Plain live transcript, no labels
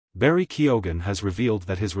Barry Keoghan has revealed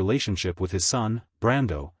that his relationship with his son,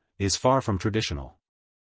 Brando, is far from traditional.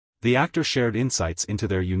 The actor shared insights into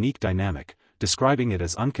their unique dynamic, describing it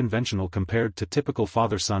as unconventional compared to typical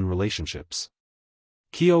father-son relationships.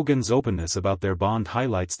 Keoghan's openness about their bond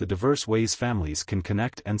highlights the diverse ways families can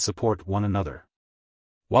connect and support one another.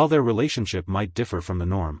 While their relationship might differ from the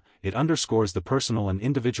norm, it underscores the personal and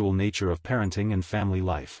individual nature of parenting and family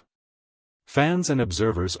life. Fans and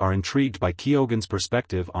observers are intrigued by Keoghan's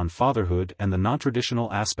perspective on fatherhood and the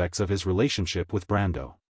non-traditional aspects of his relationship with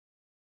Brando.